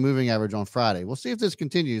 50-day moving average on Friday. We'll see if this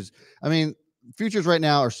continues. I mean, futures right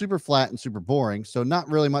now are super flat and super boring, so not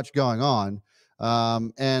really much going on.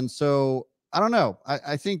 And so I don't know.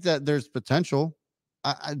 I think that there's potential.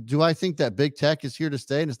 Do I think that big tech is here to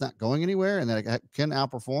stay and it's not going anywhere and that it can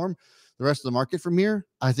outperform the rest of the market from here?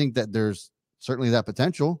 I think that there's certainly that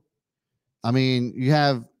potential. I mean, you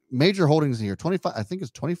have major holdings in here. 25, I think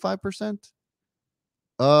it's 25%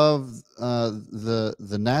 of the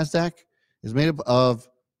NASDAQ is made up of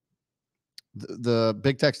the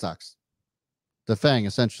big tech stocks, the FANG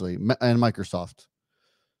essentially, and Microsoft.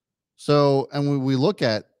 So, and when we look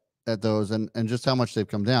at those and just how much they've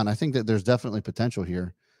come down, I think that there's definitely potential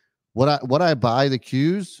here. What I buy the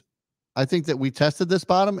Qs, I think that we tested this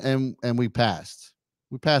bottom and we passed.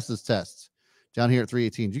 We passed this test down here at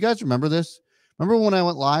 318. Do you guys remember this? Remember when I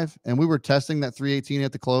went live and we were testing that 318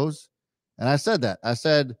 at the close? And I said that. I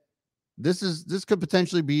said, this could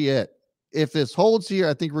potentially be it. If this holds here,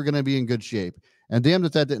 I think we're going to be in good shape. And damn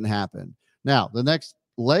if that didn't happen. Now, the next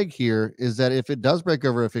leg here is that if it does break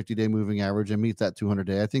over a 50-day moving average and meet that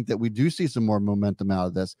 200-day, I think that we do see some more momentum out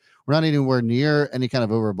of this. We're not anywhere near any kind of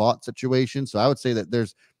overbought situation. So I would say that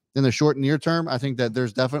there's, in the short and near term, I think that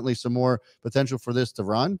there's definitely some more potential for this to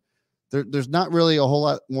run. There's not really a whole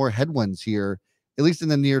lot more headwinds here, at least in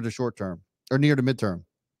the near to short term or near to midterm.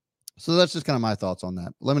 So that's just kind of my thoughts on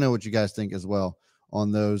that. Let me know what you guys think as well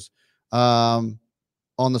on those. On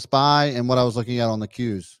the SPY and what I was looking at on the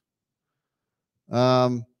Qs.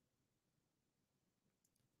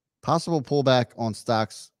 Possible pullback on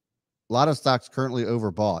stocks. A lot of stocks currently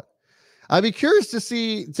overbought. I'd be curious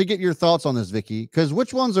to get your thoughts on this, Vicky, because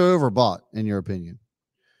which ones are overbought in your opinion?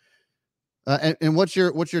 And what's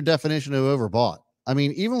your definition of overbought? I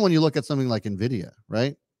mean, even when you look at something like Nvidia,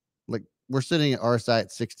 right? Like we're sitting at RSI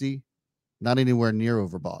at 60, not anywhere near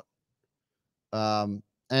overbought.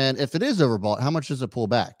 And if it is overbought, how much does it pull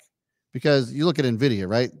back? Because you look at Nvidia,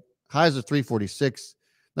 right? Highs of 346,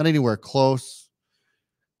 not anywhere close.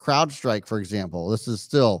 CrowdStrike, for example, this is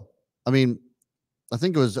still, I mean, I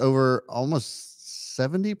think it was over almost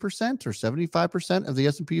 70% or 75% of the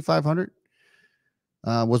S&P 500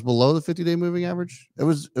 was below the 50-day moving average. It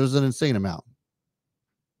was an insane amount.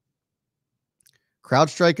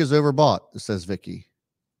 CrowdStrike is overbought, says Vicky.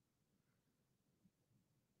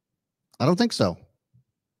 I don't think so.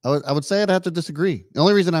 I would say I'd have to disagree. The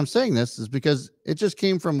only reason I'm saying this is because it just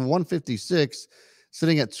came from 156,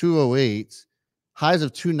 sitting at 208, highs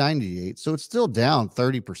of 298. So it's still down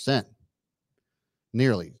 30%,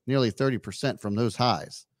 nearly 30% from those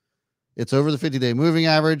highs. It's over the 50-day moving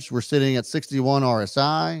average. We're sitting at 61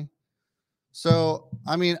 RSI. So,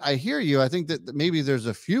 I mean, I hear you. I think that maybe there's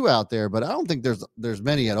a few out there, but I don't think there's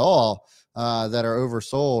many at all that are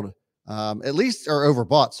oversold, at least, or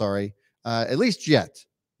overbought, sorry, at least yet.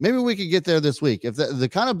 Maybe we could get there this week. If the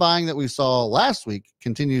kind of buying that we saw last week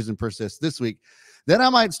continues and persists this week, then I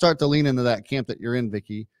might start to lean into that camp that you're in,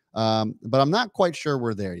 Vicky. But I'm not quite sure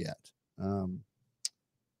we're there yet.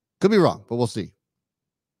 Could be wrong, but we'll see.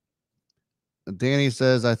 Danny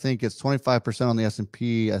says, I think it's 25% on the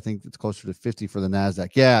S&P. I think it's closer to 50 for the NASDAQ.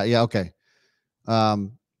 Yeah, okay.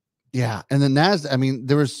 Yeah, and the NASDAQ, I mean,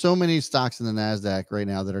 there were so many stocks in the NASDAQ right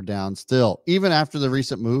now that are down still, even after the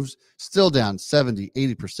recent moves, still down 70,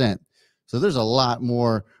 80%. So there's a lot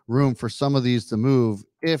more room for some of these to move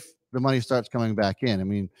if the money starts coming back in. I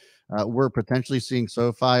mean, we're potentially seeing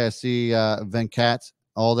SoFi. I see Venkat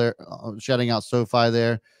all there shutting out SoFi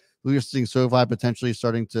there. We're seeing SoFi potentially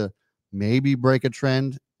starting to maybe break a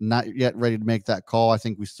trend. Not yet ready to make that call. I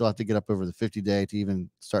think we still have to get up over the 50-day to even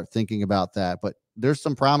start thinking about that. But there's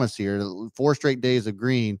some promise here. 4 straight days of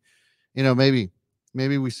green. You know, maybe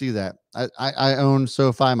we see that. I own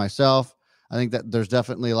SoFi myself. I think that there's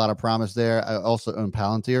definitely a lot of promise there. I also own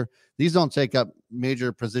Palantir. These don't take up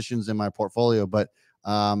major positions in my portfolio, but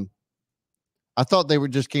I thought they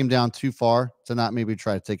just came down too far to not maybe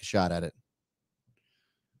try to take a shot at it.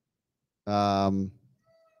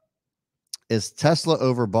 Is Tesla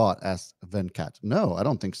overbought? Asked Venkat. No, I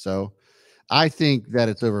don't think so. I think that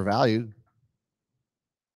it's overvalued.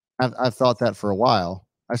 I've thought that for a while.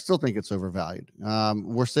 I still think it's overvalued.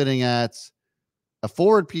 We're sitting at a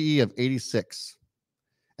forward PE of 86.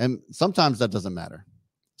 And sometimes that doesn't matter.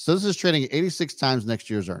 So this is trading at 86 times next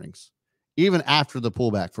year's earnings, even after the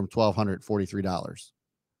pullback from $1,243.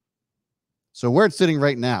 So where it's sitting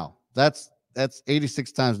right now, that's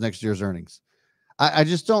 86 times next year's earnings. I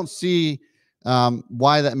just don't see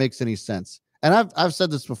why that makes any sense. And I've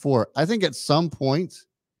said this before. I think at some point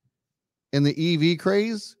in the EV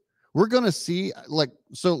craze, we're going to see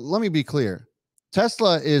so let me be clear.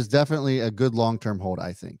 Tesla is definitely a good long-term hold.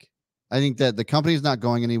 I think that the company is not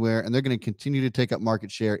going anywhere, and they're going to continue to take up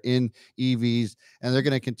market share in EVs, and they're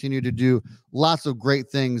going to continue to do lots of great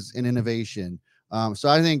things in innovation. So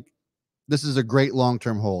I think this is a great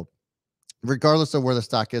long-term hold. Regardless of where the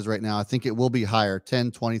stock is right now, I think it will be higher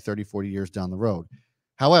 10, 20, 30, 40 years down the road.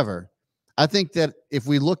 However, I think that if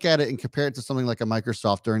we look at it and compare it to something like a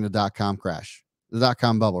Microsoft during the dot-com crash, the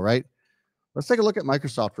dot-com bubble, right? Let's take a look at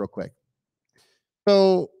Microsoft real quick.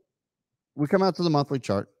 So we come out to the monthly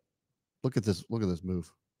chart. Look at this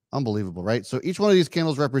move. Unbelievable, right? So each one of these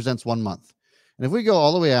candles represents 1 month. And if we go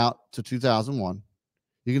all the way out to 2001,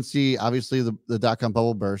 you can see obviously the dot-com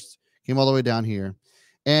bubble burst, came all the way down here,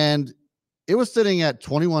 and it was sitting at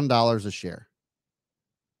 $21 a share.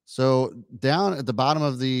 So down at the bottom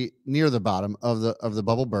of near the bottom of the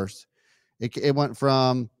bubble burst, it went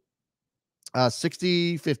from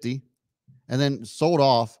 60.50 and then sold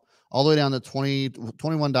off all the way down to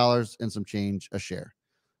 $21 and some change a share.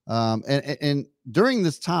 And during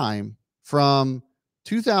this time from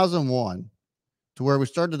 2001 to where we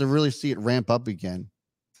started to really see it ramp up again,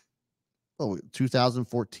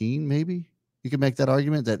 2014 maybe. You could make that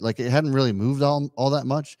argument that like it hadn't really moved all that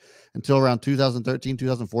much until around 2013,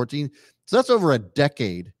 2014. So that's over a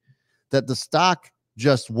decade that the stock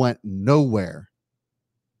just went nowhere.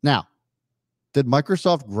 Now, did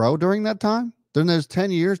Microsoft grow during that time? During those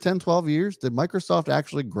 10 years, 10, 12 years, did Microsoft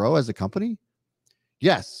actually grow as a company?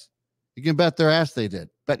 Yes. You can bet their ass they did.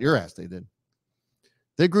 Bet your ass they did.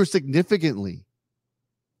 They grew significantly.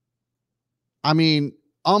 I mean,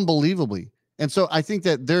 unbelievably. And so I think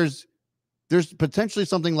that there's potentially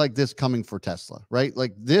something like this coming for Tesla, right?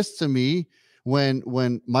 Like this to me, when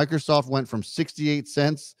Microsoft went from 68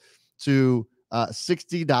 cents to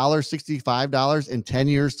 $60, $65 in 10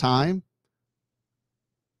 years time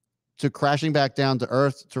to crashing back down to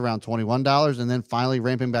earth to around $21 and then finally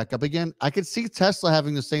ramping back up again, I could see Tesla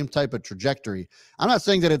having the same type of trajectory. I'm not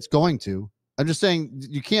saying that it's going to. I'm just saying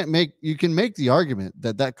you can make the argument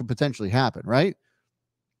that could potentially happen, right?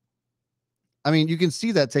 I mean, you can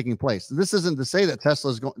see that taking place. This isn't to say that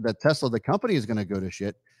Tesla, the company, is going to go to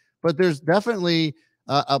shit, but there's definitely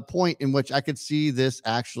a point in which I could see this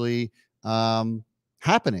actually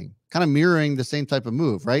happening, kind of mirroring the same type of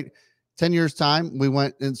move, right? 10 years time, we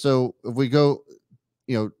went, and so if we go,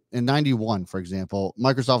 in 91, for example,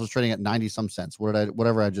 Microsoft was trading at 90 some cents,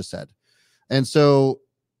 whatever I just said. And so,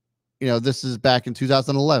 this is back in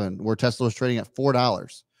 2011 where Tesla was trading at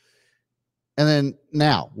 $4. And then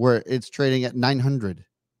now where it's trading at 900.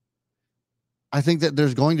 I think that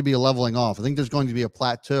there's going to be a leveling off. I think there's going to be a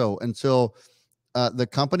plateau until the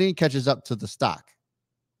company catches up to the stock.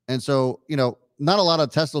 And so, not a lot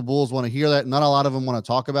of Tesla bulls want to hear that. Not a lot of them want to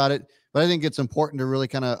talk about it. But I think it's important to really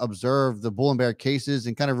kind of observe the bull and bear cases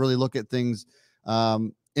and kind of really look at things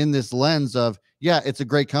in this lens of, yeah, it's a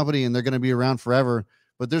great company and they're going to be around forever.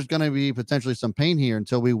 But there's going to be potentially some pain here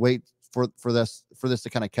until we wait for this to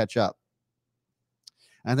kind of catch up.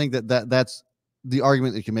 I think that's the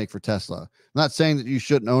argument that you can make for Tesla. I'm not saying that you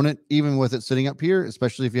shouldn't own it, even with it sitting up here,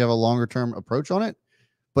 especially if you have a longer term approach on it.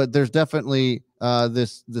 But there's definitely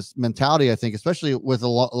this mentality, I think, especially with a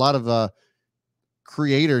lot of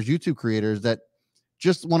creators, YouTube creators, that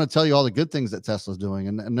just want to tell you all the good things that Tesla's doing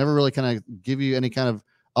and never really kind of give you any kind of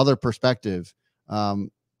other perspective.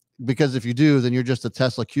 Because if you do, then you're just a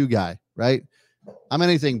Tesla Q guy, right? I'm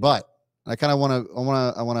anything but. I kind of want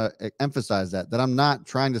to emphasize that I'm not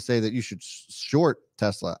trying to say that you should short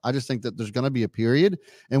Tesla. I just think that there's going to be a period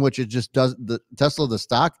in which it just does the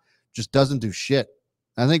stock just doesn't do shit.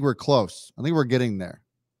 I think we're close. I think we're getting there.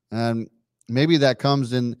 And maybe that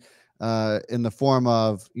comes in the form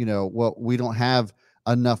of, we don't have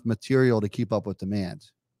enough material to keep up with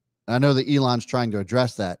demand. And I know that Elon's trying to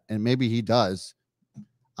address that, and maybe he does.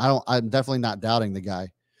 I'm definitely not doubting the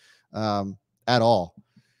guy at all.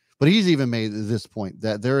 But he's even made this point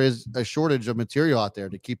that there is a shortage of material out there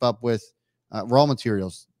to keep up with raw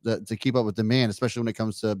materials to keep up with demand, especially when it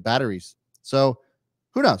comes to batteries. So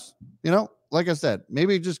who knows? Like I said,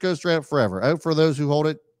 maybe it just goes straight up forever. I hope for those who hold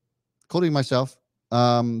it, including myself,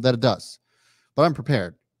 that it does. But I'm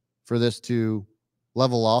prepared for this to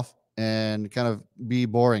level off and kind of be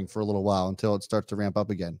boring for a little while until it starts to ramp up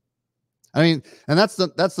again. I mean, and that's the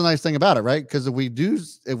nice thing about it, right? Because if we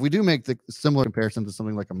do make the similar comparison to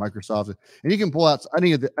something like a Microsoft, and you can pull out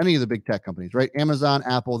any of the big tech companies, right? Amazon,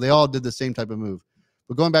 Apple, they all did the same type of move.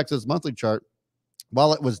 But going back to this monthly chart,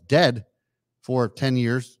 while it was dead for 10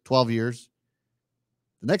 years, 12 years,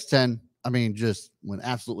 the next 10, I mean, just went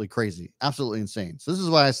absolutely crazy, absolutely insane. So this is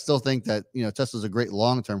why I still think that Tesla's a great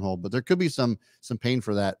long-term hold, but there could be some pain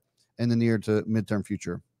for that in the near to midterm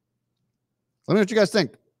future. Let me know what you guys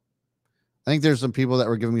think. I think there's some people that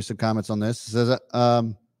were giving me some comments on this. It says,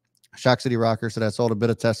 Shock City Rocker said, I sold a bit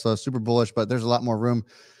of Tesla, super bullish, but there's a lot more room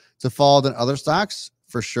to fall than other stocks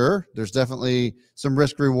for sure. There's definitely some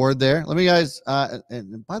risk reward there. Let me guys,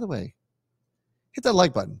 and by the way, hit that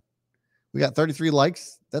like button. We got 33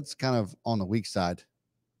 likes. That's kind of on the weak side.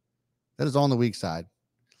 That is on the weak side.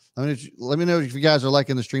 Let me know if you guys are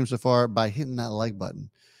liking the stream so far by hitting that like button.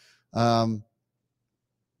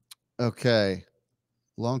 Okay.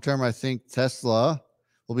 Long term, I think Tesla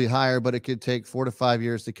will be higher, but it could take 4 to 5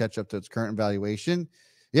 years to catch up to its current valuation.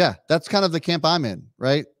 Yeah, that's kind of the camp I'm in,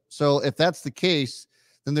 right? So if that's the case,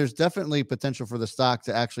 then there's definitely potential for the stock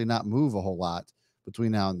to actually not move a whole lot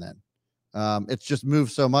between now and then. It's just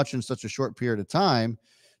moved so much in such a short period of time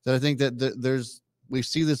that I think that we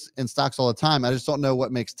see this in stocks all the time. I just don't know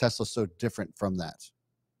what makes Tesla so different from that.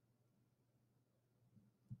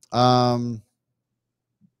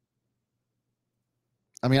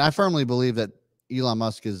 I mean, I firmly believe that Elon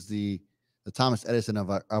Musk is the Thomas Edison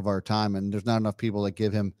of our time, and there's not enough people that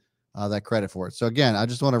give him that credit for it. So again, I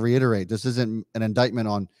just want to reiterate, this isn't an indictment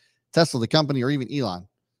on Tesla, the company, or even Elon.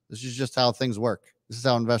 This is just how things work. This is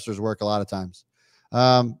how investors work a lot of times.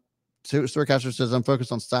 Storecaster says, I'm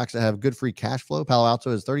focused on stocks that have good free cash flow. Palo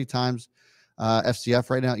Alto is 30 times FCF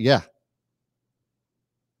right now. Yeah.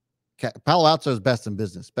 Palo Alto is best in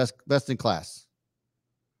business, best in class.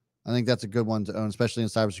 I think that's a good one to own, especially in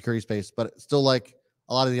cybersecurity space, but still like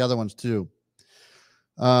a lot of the other ones too.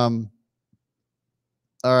 All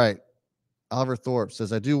right. Oliver Thorpe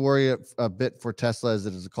says, I do worry a bit for Tesla as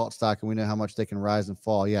it is a cult stock and we know how much they can rise and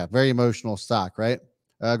fall. Yeah, very emotional stock, right?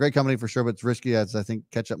 Great company for sure, but it's risky as I think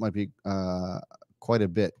catch up might be quite a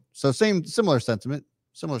bit. So similar sentiment.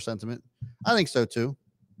 I think so too.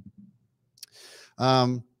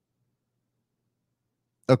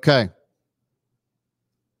 Okay.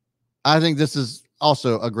 I think this is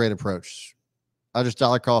also a great approach. I just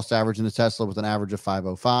dollar cost average in the Tesla with an average of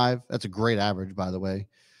 505. That's a great average, by the way.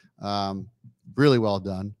 Really well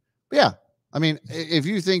done. But yeah, I mean, if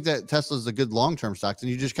you think that Tesla is a good long-term stock, then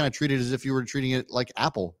you just kind of treat it as if you were treating it like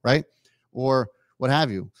Apple, right? Or what have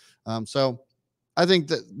you. So I think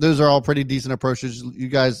that those are all pretty decent approaches. You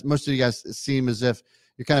guys, most of you guys seem as if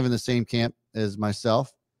you're kind of in the same camp as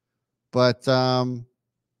myself. But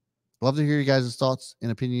love to hear you guys' thoughts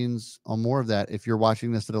and opinions on more of that if you're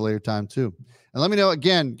watching this at a later time too. And let me know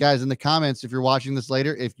again, guys, in the comments, if you're watching this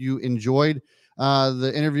later, if you enjoyed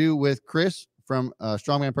the interview with Chris from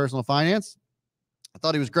Strongman Personal Finance. I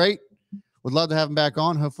thought he was great. Would love to have him back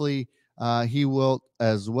on. Hopefully he will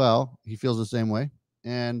as well. He feels the same way.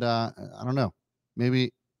 And I don't know,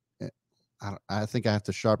 maybe I think I have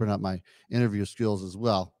to sharpen up my interview skills as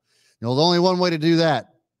well. You know, the only one way to do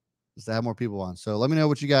that is to have more people on. So let me know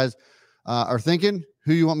what you guys are thinking,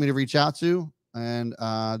 who you want me to reach out to. And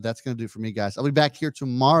that's going to do it for me, guys. I'll be back here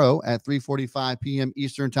tomorrow at 3:45 p.m.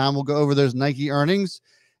 Eastern time. We'll go over those Nike earnings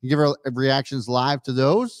and give our reactions live to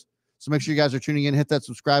those. So make sure you guys are tuning in. Hit that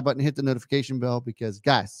subscribe button. Hit the notification bell because,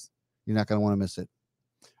 guys, you're not going to want to miss it.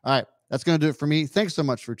 All right. That's going to do it for me. Thanks so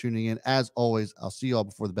much for tuning in. As always, I'll see you all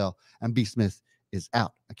before the bell. And B. Smith is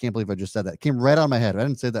out. I can't believe I just said that. It came right out of my head. I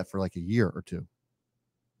didn't say that for like a year or two.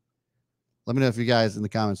 Let me know if you guys in the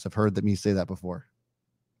comments have heard me say that before.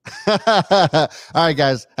 All right,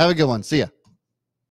 guys. Have a good one. See ya.